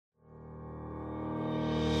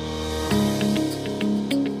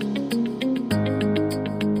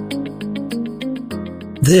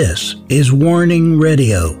This is Warning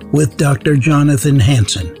Radio with Dr. Jonathan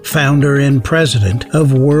Hansen, founder and president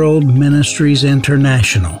of World Ministries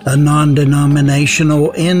International, a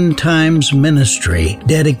non-denominational end times ministry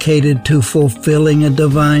dedicated to fulfilling a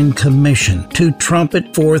divine commission to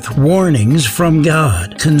trumpet forth warnings from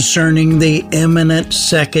God concerning the imminent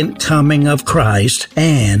second coming of Christ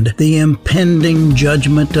and the impending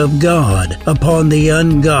judgment of God upon the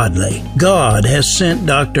ungodly. God has sent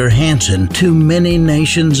Dr. Hansen to many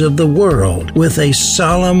nations of the world with a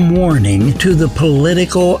solemn warning to the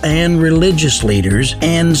political and religious leaders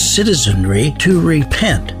and citizenry to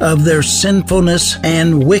repent of their sinfulness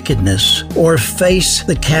and wickedness or face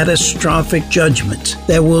the catastrophic judgments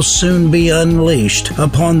that will soon be unleashed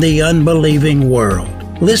upon the unbelieving world.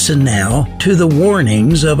 Listen now to the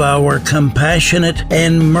warnings of our compassionate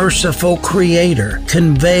and merciful Creator,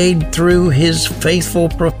 conveyed through His faithful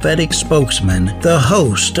prophetic spokesman, the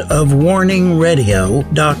host of Warning Radio,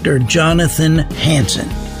 Dr. Jonathan Hansen.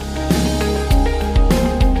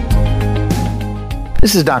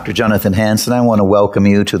 This is Dr. Jonathan Hansen. I want to welcome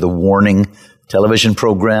you to the Warning television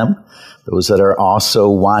program. Those that are also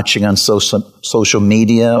watching on social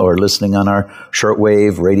media or listening on our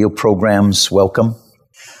shortwave radio programs, welcome.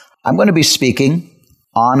 I'm going to be speaking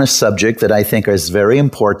on a subject that I think is very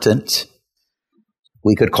important.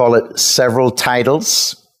 We could call it several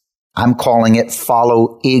titles. I'm calling it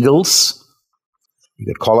Follow Eagles. You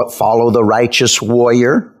could call it Follow the Righteous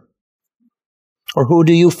Warrior. Or who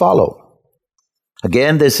do you follow?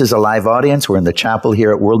 Again, this is a live audience. We're in the chapel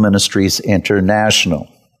here at World Ministries International.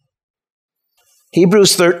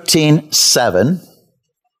 Hebrews 13:7.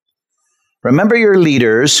 Remember your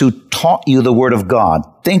leaders who taught you the word of God.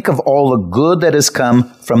 Think of all the good that has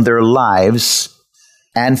come from their lives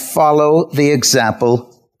and follow the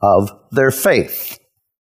example of their faith.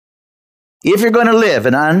 If you're going to live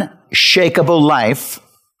an unshakable life,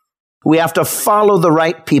 we have to follow the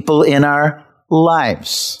right people in our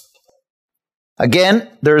lives. Again,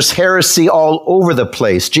 there's heresy all over the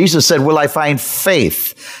place. Jesus said, "Will I find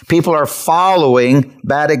faith?" People are following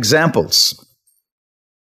bad examples.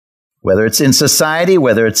 Whether it's in society,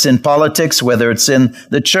 whether it's in politics, whether it's in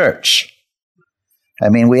the church. I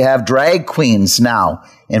mean, we have drag queens now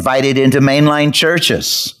invited into mainline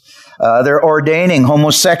churches. They're ordaining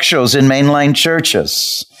homosexuals in mainline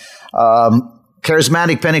churches.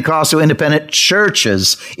 Charismatic Pentecostal independent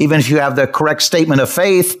churches, even if you have the correct statement of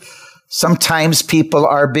faith, sometimes people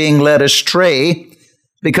are being led astray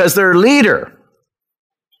because their leader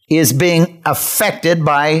is being affected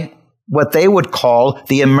by what they would call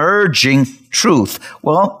the emerging truth.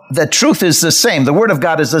 Well, the truth is the same. The Word of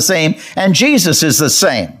God is the same, and Jesus is the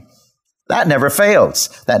same. That never fails.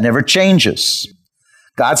 That never changes.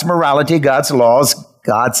 God's morality, God's laws,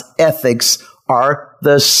 God's ethics are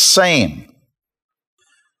the same.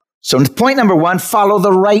 So point number one, follow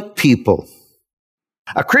the right people.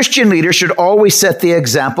 A Christian leader should always set the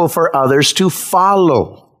example for others to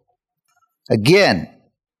follow. Again,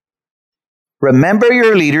 remember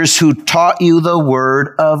your leaders who taught you the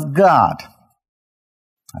word of God.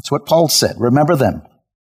 That's what Paul said. Remember them.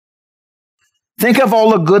 Think of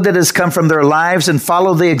all the good that has come from their lives and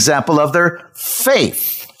follow the example of their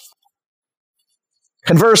faith.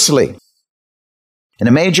 Conversely, in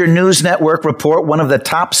a major news network report, one of the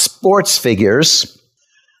top sports figures,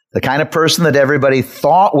 the kind of person that everybody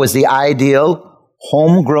thought was the ideal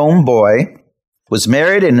homegrown boy, was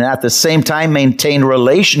married and at the same time maintained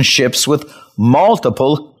relationships with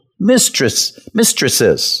multiple mistresses.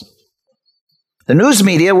 The news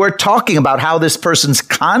media were talking about how this person's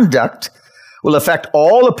conduct will affect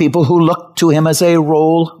all the people who look to him as a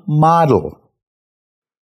role model.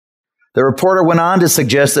 The reporter went on to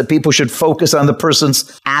suggest that people should focus on the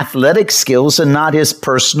person's athletic skills and not his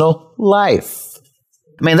personal life.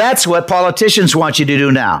 I mean, that's what politicians want you to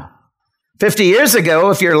do now. 50 years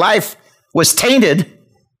ago, if your life was tainted,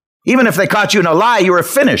 even if they caught you in a lie, you were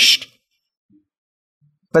finished.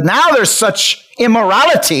 But now there's such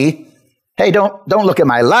immorality. Hey, don't look at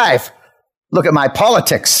my life. Look at my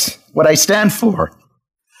politics, what I stand for.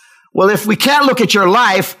 Well, if we can't look at your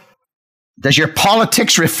life, does your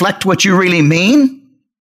politics reflect what you really mean?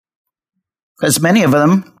 Because many of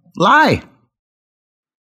them lie.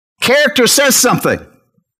 Character says something.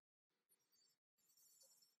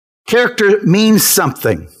 Character means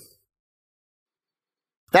something.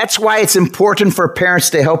 That's why it's important for parents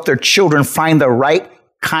to help their children find the right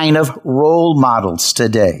kind of role models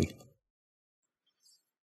today.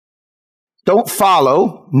 Don't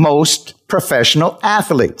follow most professional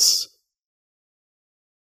athletes.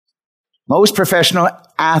 Most professional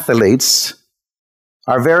athletes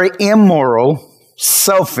are very immoral,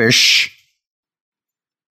 selfish,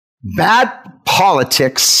 bad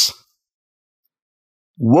politics,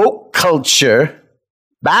 woke culture,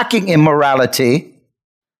 backing immorality,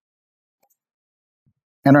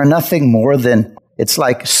 and are nothing more than, it's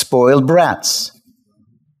like spoiled brats.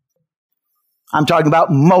 I'm talking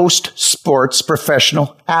about most sports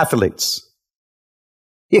professional athletes.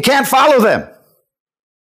 You can't follow them.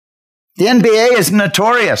 The NBA is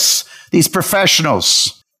notorious, these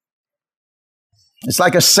professionals. It's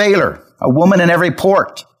like a sailor, a woman in every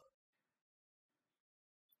port.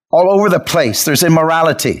 All over the place, there's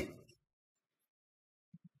immorality.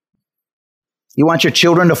 You want your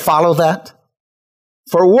children to follow that?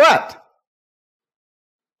 For what?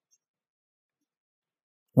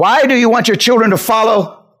 Why do you want your children to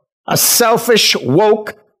follow a selfish,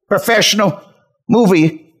 woke, professional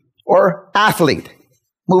movie or athlete,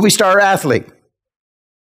 movie star athlete?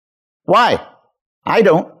 Why? I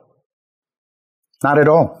don't. Not at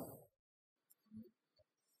all.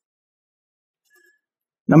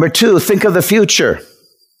 Number 2, think of the future.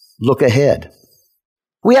 Look ahead.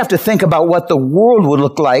 We have to think about what the world would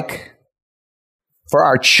look like for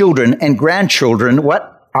our children and grandchildren.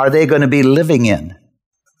 What are they going to be living in?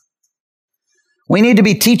 We need to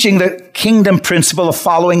be teaching the kingdom principle of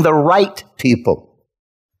following the right people,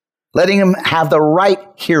 letting them have the right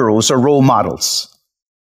heroes or role models.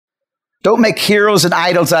 Don't make heroes and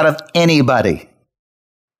idols out of anybody,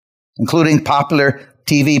 including popular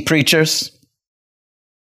TV preachers,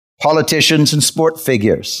 politicians, and sport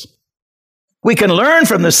figures. We can learn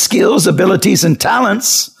from the skills, abilities, and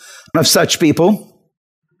talents of such people.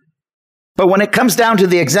 But when it comes down to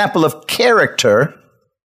the example of character,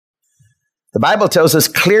 the Bible tells us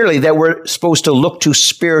clearly that we're supposed to look to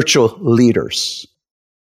spiritual leaders.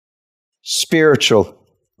 Spiritual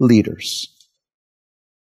leaders.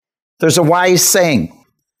 There's a wise saying,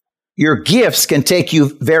 your gifts can take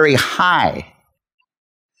you very high,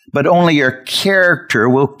 but only your character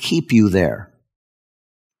will keep you there.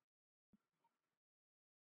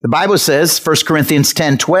 The Bible says, 1 Corinthians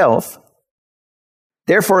 10:12,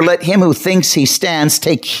 therefore let him who thinks he stands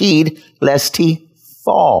take heed lest he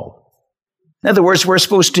fall. In other words, we're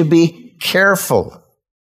supposed to be careful.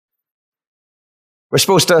 We're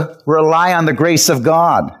supposed to rely on the grace of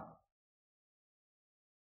God.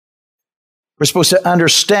 We're supposed to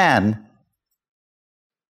understand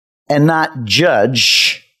and not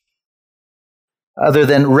judge, other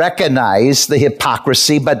than recognize the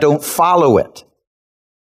hypocrisy, but don't follow it.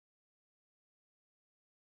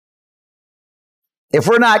 If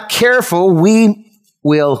we're not careful, we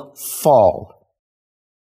will fall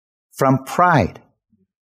from pride.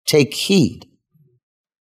 Take heed.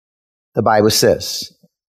 The Bible says,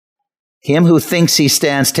 him who thinks he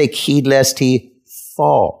stands, take heed lest he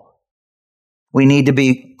fall. We need to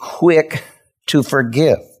be quick to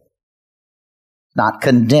forgive, not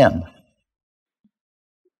condemn.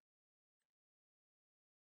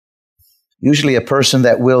 Usually a person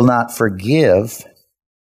that will not forgive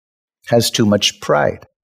has too much pride.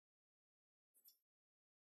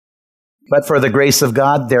 But for the grace of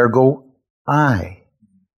God, there go I.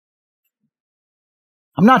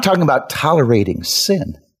 I'm not talking about tolerating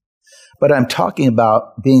sin, but I'm talking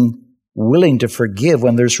about being willing to forgive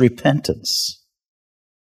when there's repentance.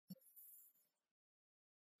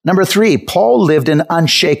 Number 3, Paul lived an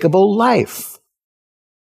unshakable life.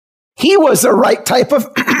 He was the right type of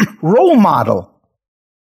role model.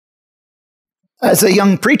 As a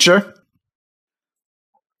young preacher,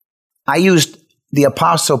 I used the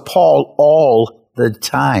Apostle Paul all the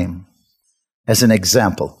time as an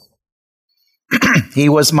example. He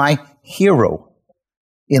was my hero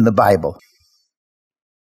in the Bible.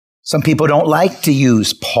 Some people don't like to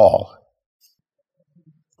use Paul,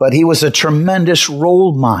 but he was a tremendous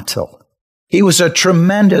role model. He was a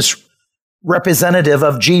tremendous representative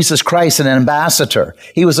of Jesus Christ and an ambassador.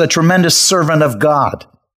 He was a tremendous servant of God.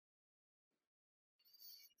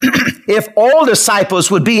 If all disciples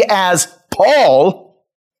would be as Paul,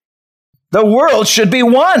 the world should be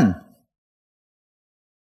one.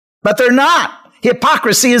 But they're not.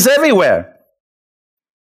 Hypocrisy is everywhere.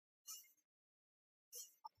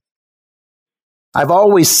 I've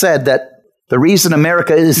always said that the reason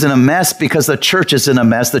America is in a mess because the church is in a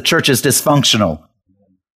mess. The church is dysfunctional.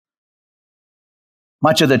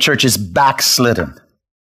 Much of the church is backslidden.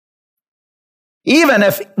 Even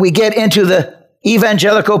if we get into the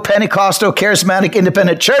evangelical, Pentecostal, charismatic,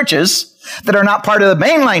 independent churches that are not part of the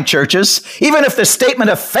mainline churches, even if the statement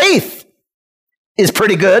of faith is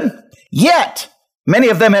pretty good, yet many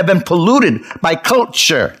of them have been polluted by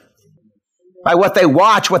culture, by what they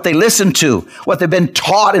watch, what they listen to, what they've been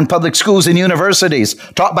taught in public schools and universities,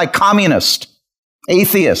 taught by communists,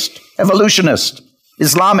 atheists, evolutionists,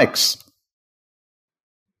 Islamics.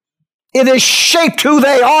 It has shaped who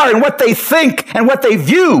they are and what they think and what they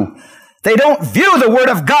view. They don't view the Word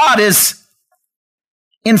of God as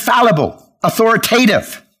infallible,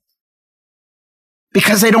 authoritative,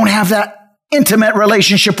 because they don't have that intimate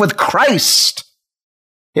relationship with Christ.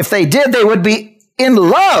 If they did, they would be in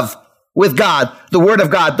love with God, the Word of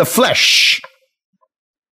God, the flesh.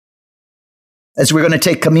 As we're going to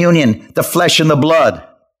take communion, the flesh and the blood,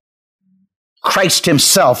 Christ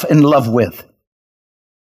himself in love with.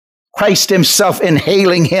 Christ himself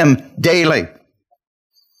inhaling him daily.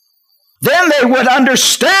 Then they would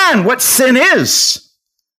understand what sin is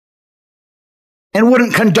and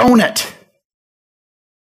wouldn't condone it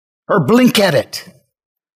or blink at it.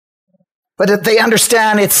 But if they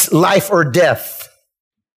understand it's life or death.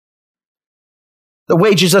 The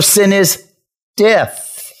wages of sin is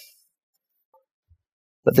death.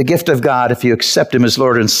 But the gift of God, if you accept him as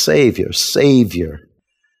Lord and Savior.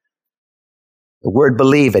 The word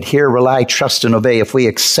believe, adhere, rely, trust, and obey. If we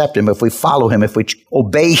accept him, if we follow him, if we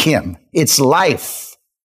obey him, it's life.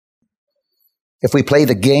 If we play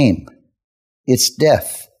the game, it's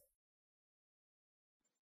death.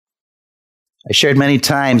 I shared many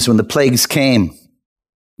times when the plagues came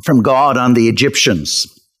from God on the Egyptians.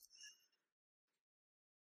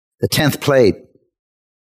 The 10th plague,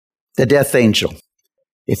 the death angel.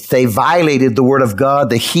 If they violated the word of God,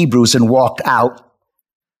 the Hebrews, and walked out,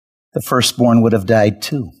 the firstborn would have died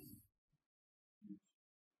too.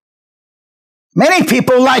 Many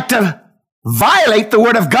people like to violate the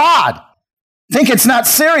word of God, think it's not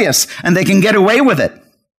serious, and they can get away with it.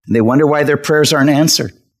 And they wonder why their prayers aren't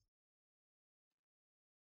answered.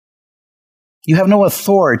 You have no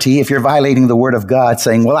authority if you're violating the word of God,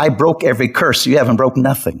 saying, well, I broke every curse. You haven't broke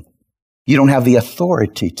nothing. You don't have the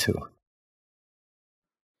authority to.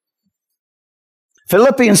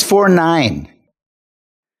 Philippians 4:9.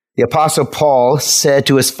 The Apostle Paul said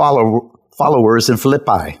to his followers in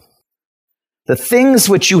Philippi, the things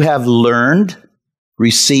which you have learned,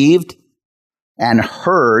 received, and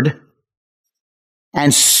heard,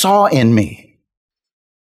 and saw in me,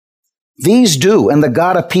 these do, and the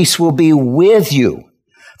God of peace will be with you.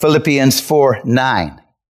 Philippians 4:9.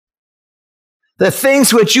 The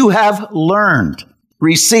things which you have learned,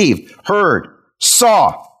 received, heard,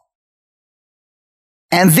 saw,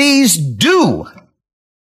 and these do.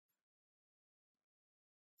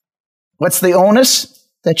 What's the onus?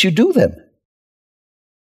 That you do them.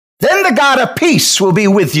 Then the God of peace will be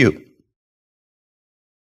with you.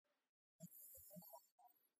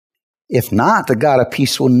 If not, the God of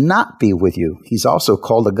peace will not be with you. He's also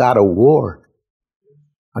called a God of war,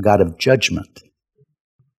 a God of judgment.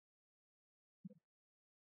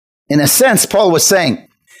 In a sense, Paul was saying,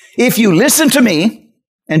 if you listen to me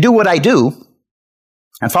and do what I do,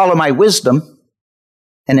 and follow my wisdom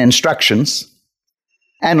and instructions,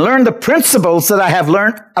 and learn the principles that I have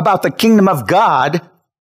learned about the kingdom of God,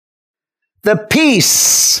 the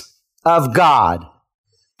peace of God,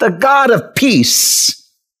 the God of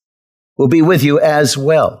peace, will be with you as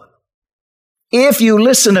well. If you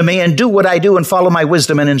listen to me and do what I do and follow my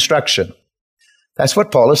wisdom and instruction. That's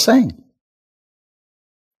what Paul is saying.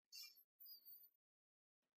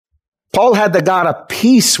 Paul had the God of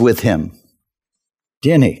peace with him,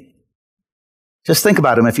 didn't he? Just think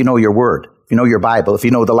about him if you know your word, if you know your Bible, if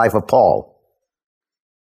you know the life of Paul.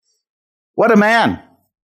 What a man.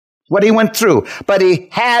 What he went through. But he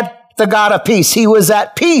had the God of peace. He was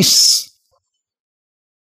at peace.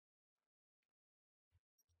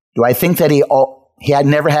 Do I think that he had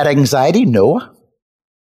never had anxiety? No.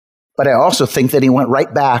 But I also think that he went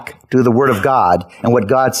right back to the Word of God and what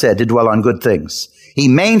God said to dwell on good things. He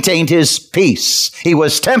maintained his peace. He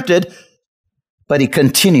was tempted, but he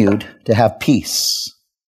continued to have peace.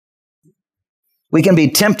 We can be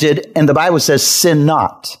tempted, and the Bible says, sin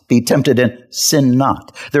not. Be tempted and sin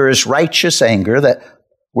not. There is righteous anger that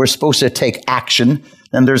we're supposed to take action.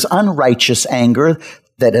 Then there's unrighteous anger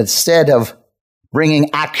that instead of bringing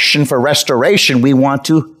action for restoration, we want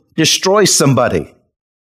to destroy somebody.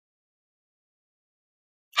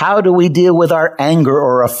 How do we deal with our anger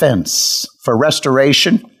or offense? For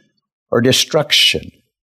restoration or destruction?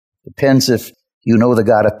 Depends if you know the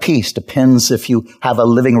God of peace. Depends if you have a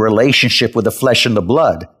living relationship with the flesh and the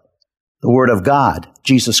blood, the Word of God,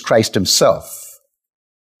 Jesus Christ himself.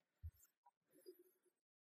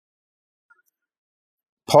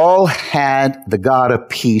 Paul had the God of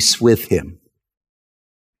peace with him,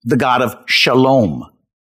 the God of shalom.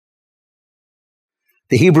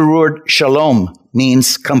 The Hebrew word shalom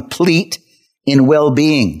means complete in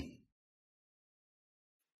well-being,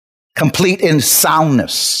 complete in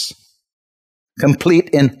soundness, complete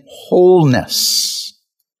in wholeness.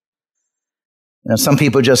 Some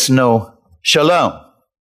people just know shalom.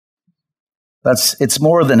 It's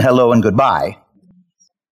more than hello and goodbye.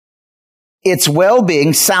 It's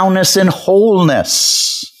well-being, soundness, and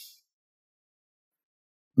wholeness.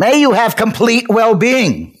 May you have complete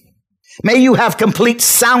well-being. May you have complete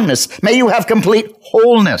soundness. May you have complete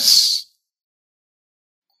wholeness.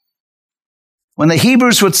 When the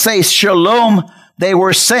Hebrews would say shalom, they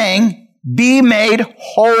were saying, be made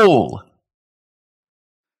whole.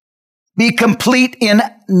 Be complete in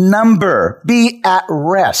number. Be at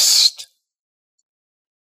rest.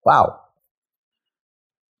 Wow.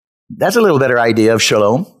 That's a little better idea of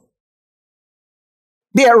shalom.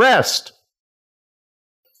 Be at rest.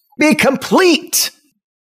 Be complete.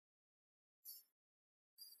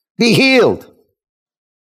 Be healed.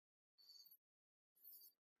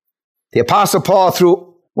 The Apostle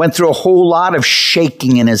Paul went through a whole lot of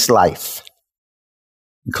shaking in his life,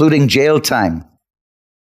 including jail time,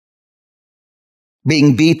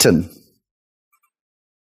 being beaten,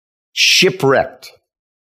 shipwrecked,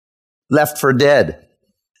 left for dead.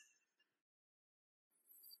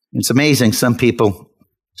 It's amazing, some people,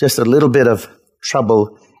 just a little bit of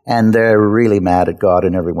trouble, and they're really mad at God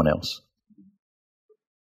and everyone else.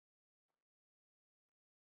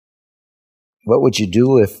 What would you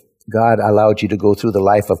do if God allowed you to go through the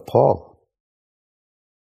life of Paul?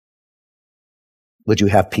 Would you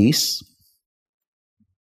have peace?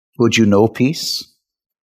 Would you know peace?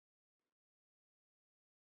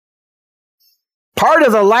 Part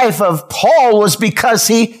of the life of Paul was because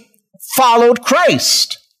he followed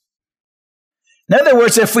Christ. In other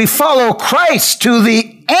words, if we follow Christ to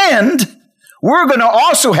the end, we're going to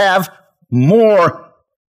also have more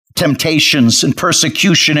temptations and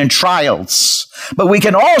persecution and trials. But we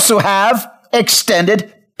can also have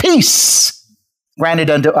extended peace granted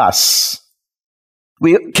unto us.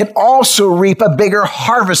 We can also reap a bigger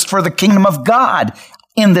harvest for the kingdom of God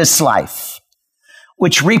in this life,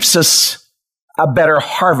 which reaps us a better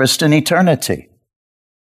harvest in eternity.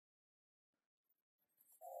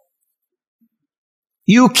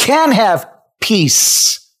 You can have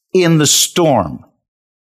peace in the storm.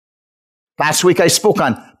 Last week I spoke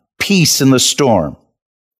on peace in the storm.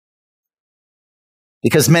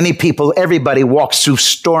 Because many people, everybody walks through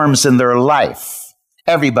storms in their life.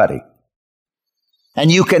 Everybody.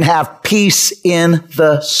 And you can have peace in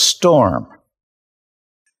the storm.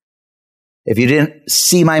 If you didn't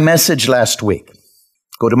see my message last week,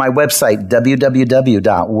 go to my website,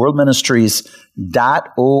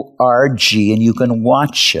 www.worldministries.org, and you can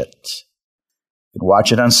watch it. You can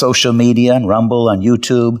watch it on social media, on Rumble, on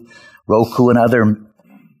YouTube, Roku, and other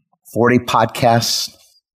 40 podcasts.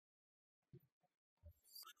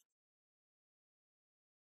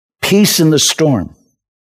 Peace in the storm.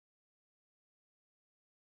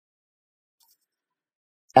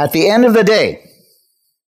 At the end of the day,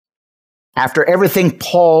 after everything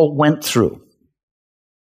Paul went through,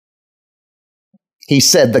 he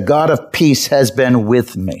said, the God of peace has been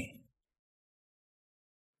with me.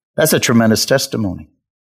 That's a tremendous testimony.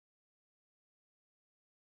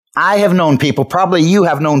 I have known people, probably you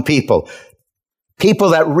have known people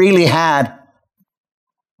that really had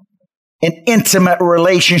an intimate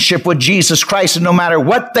relationship with Jesus Christ, and no matter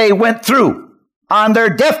what they went through on their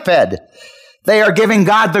deathbed, they are giving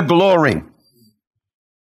God the glory.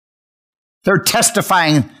 They're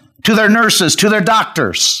testifying to their nurses, to their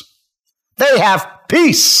doctors. They have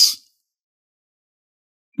peace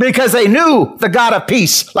because they knew the God of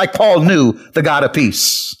peace, like Paul knew the God of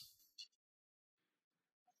peace.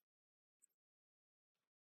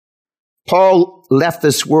 Paul left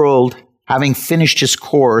this world having finished his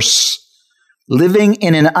course, living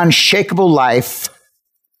in an unshakable life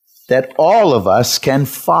that all of us can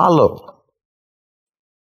follow.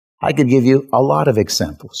 I could give you a lot of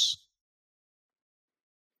examples.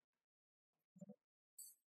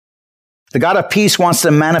 The God of peace wants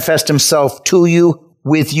to manifest himself to you,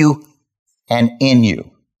 with you, and in you.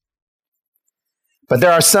 But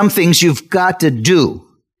there are some things you've got to do.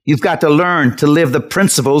 You've got to learn to live the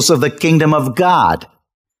principles of the kingdom of God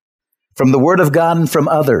from the Word of God and from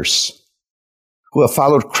others who have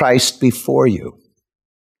followed Christ before you.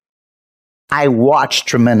 I watched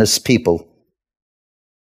tremendous people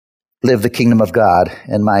live the kingdom of God,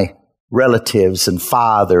 and my relatives and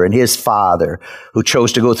father and his father who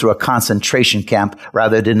chose to go through a concentration camp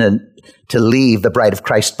rather than to leave the bride of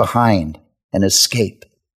Christ behind and escape.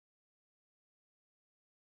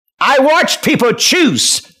 I watched people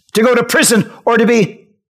choose to go to prison or to be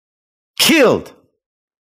killed.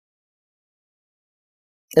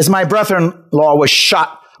 As my brother-in-law was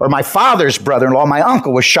shot, or my father's brother-in-law, my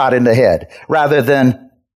uncle was shot in the head, rather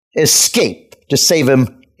than escape to save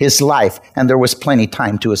his life, and there was plenty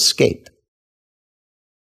time to escape.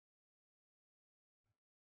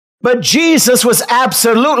 But Jesus was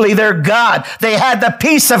absolutely their God. They had the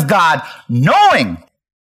peace of God, knowing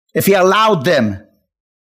if he allowed them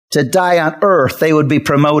to die on earth, they would be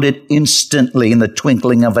promoted instantly in the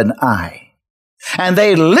twinkling of an eye. And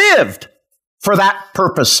they lived for that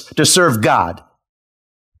purpose, to serve God.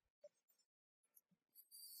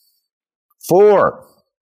 4,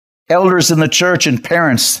 elders in the church and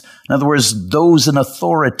parents, in other words, those in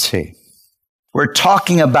authority. We're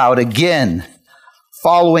talking about, again,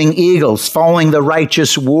 following eagles, following the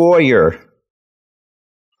righteous warrior.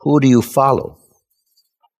 Who do you follow?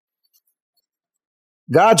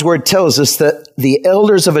 God's word tells us that the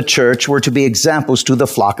elders of a church were to be examples to the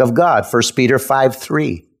flock of God. 1 Peter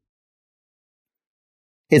 5:3.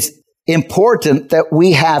 It's important that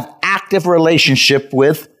we have active relationship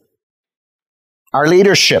with our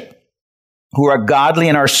leadership, who are godly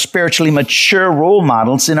and are spiritually mature role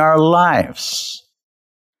models in our lives.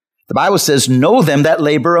 The Bible says, know them that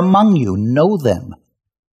labor among you. Know them.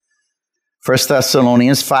 1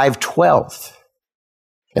 Thessalonians 5:12.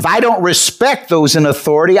 If I don't respect those in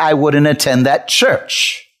authority, I wouldn't attend that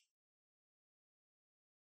church.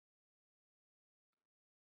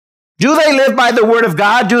 Do they live by the Word of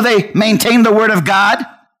God? Do they maintain the Word of God?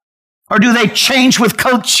 Or do they change with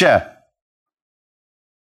culture?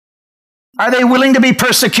 Are they willing to be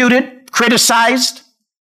persecuted, criticized?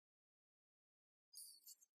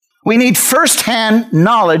 We need firsthand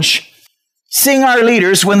knowledge, seeing our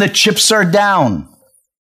leaders when the chips are down,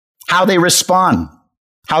 how they respond,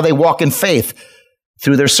 how they walk in faith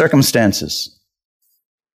through their circumstances.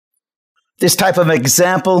 This type of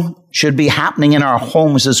example should be happening in our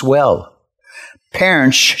homes as well.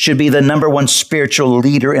 Parents should be the number one spiritual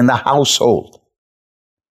leader in the household.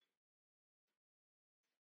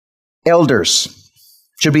 Elders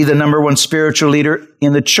should be the number one spiritual leader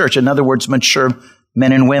in the church. In other words, mature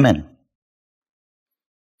men and women.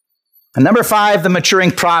 And number 5, the maturing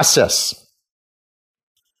process.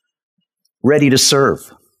 Ready to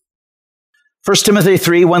serve. 1 Timothy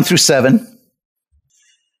 3:1-7.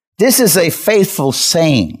 This is a faithful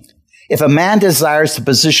saying. If a man desires the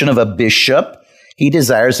position of a bishop, he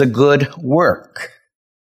desires a good work.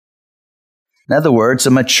 In other words,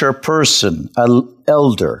 a mature person, an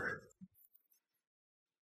elder,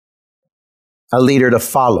 a leader to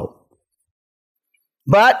follow.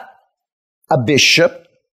 But a bishop,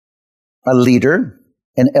 a leader,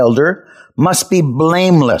 an elder, must be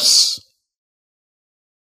blameless.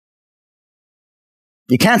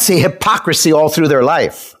 You can't see hypocrisy all through their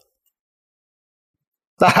life.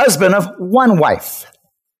 The husband of one wife.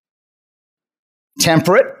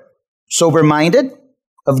 Temperate, sober-minded,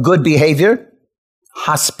 of good behavior,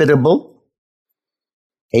 hospitable,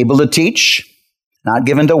 able to teach, not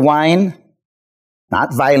given to wine,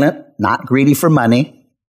 not violent, not greedy for money,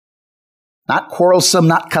 not quarrelsome,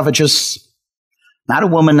 not covetous, not a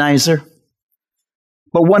womanizer,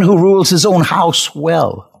 but one who rules his own house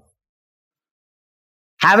well,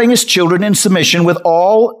 having his children in submission with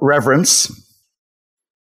all reverence.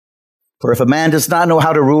 For if a man does not know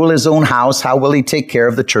how to rule his own house, how will he take care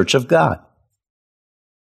of the church of God?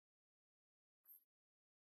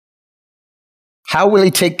 How will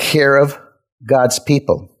he take care of God's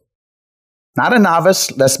people? Not a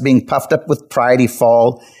novice, lest being puffed up with pride he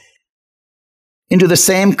fall into the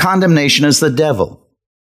same condemnation as the devil,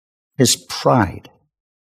 his pride.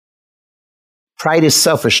 Pride is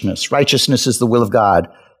selfishness. Righteousness is the will of God.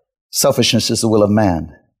 Selfishness is the will of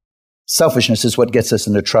man. Selfishness is what gets us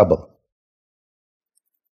into trouble.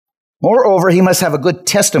 Moreover, he must have a good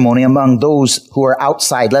testimony among those who are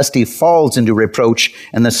outside, lest he falls into reproach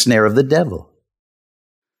and the snare of the devil.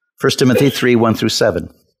 1 Timothy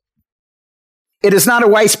 3:1-7. It is not a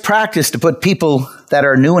wise practice to put people that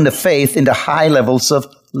are new into faith into high levels of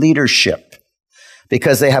leadership,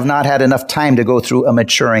 because they have not had enough time to go through a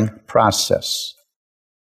maturing process.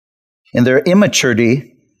 In their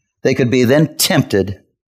immaturity, they could be then tempted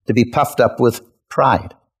to be puffed up with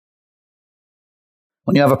pride.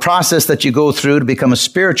 When you have a process that you go through to become a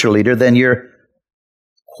spiritual leader, then you're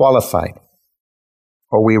qualified.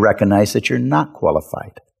 Or we recognize that you're not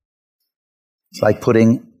qualified. It's like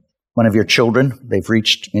putting one of your children, they've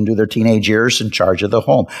reached into their teenage years, in charge of the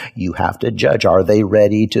home. You have to judge, are they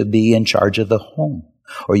ready to be in charge of the home?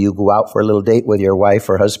 Or you go out for a little date with your wife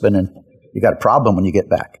or husband and you got a problem when you get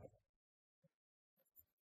back.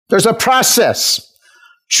 There's a process.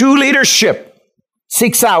 True leadership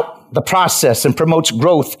seeks out the process and promotes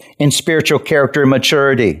growth in spiritual character and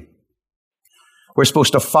maturity. We're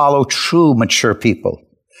supposed to follow true mature people.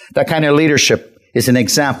 That kind of leadership is an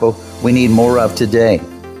example we need more of today.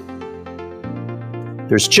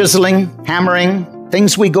 There's chiseling, hammering,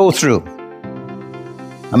 things we go through.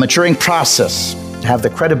 A maturing process to have the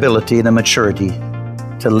credibility and the maturity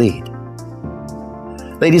to lead.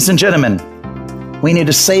 Ladies and gentlemen, we need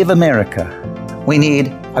to save America. We need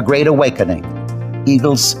a great awakening.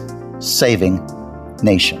 Eagles saving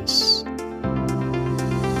nations.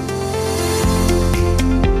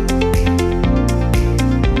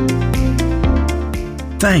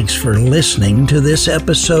 Thanks for listening to this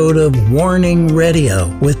episode of Warning Radio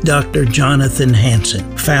with Dr. Jonathan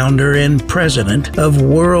Hansen, founder and president of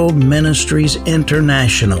World Ministries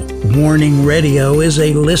International. Warning Radio is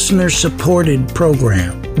a listener-supported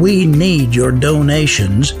program. We need your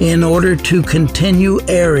donations in order to continue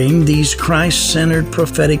airing these Christ-centered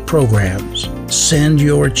prophetic programs. Send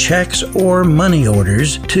your checks or money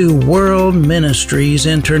orders to World Ministries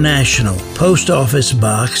International, Post Office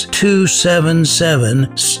Box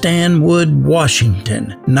 277, Stanwood,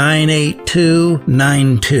 Washington,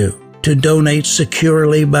 98292. To donate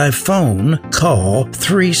securely by phone, call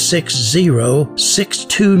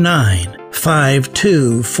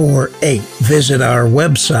 360-629-5248. Visit our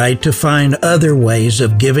website to find other ways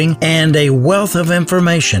of giving and a wealth of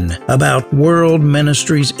information about World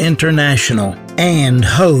Ministries International and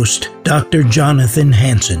host Dr. Jonathan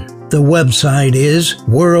Hansen. The website is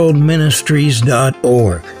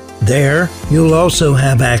worldministries.org. There, you'll also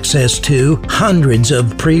have access to hundreds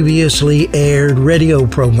of previously aired radio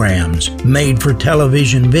programs, made for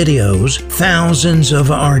television videos, thousands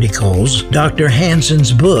of articles, Dr.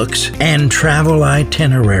 Hansen's books, and travel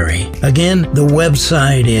itinerary. Again, the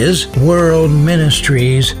website is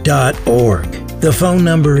worldministries.org. The phone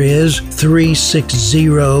number is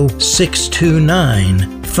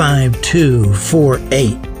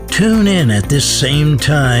 360-629-5248. Tune in at this same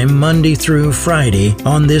time, Monday through Friday,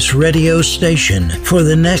 on this radio station for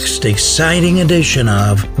the next exciting edition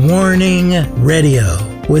of Warning Radio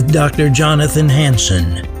with Dr. Jonathan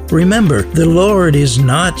Hansen. Remember, the Lord is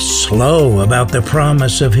not slow about the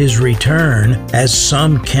promise of His return, as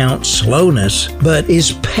some count slowness, but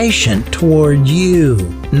is patient toward you,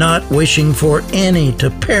 not wishing for any to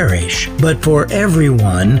perish, but for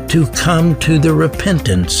everyone to come to the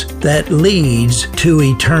repentance that leads to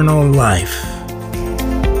eternal life.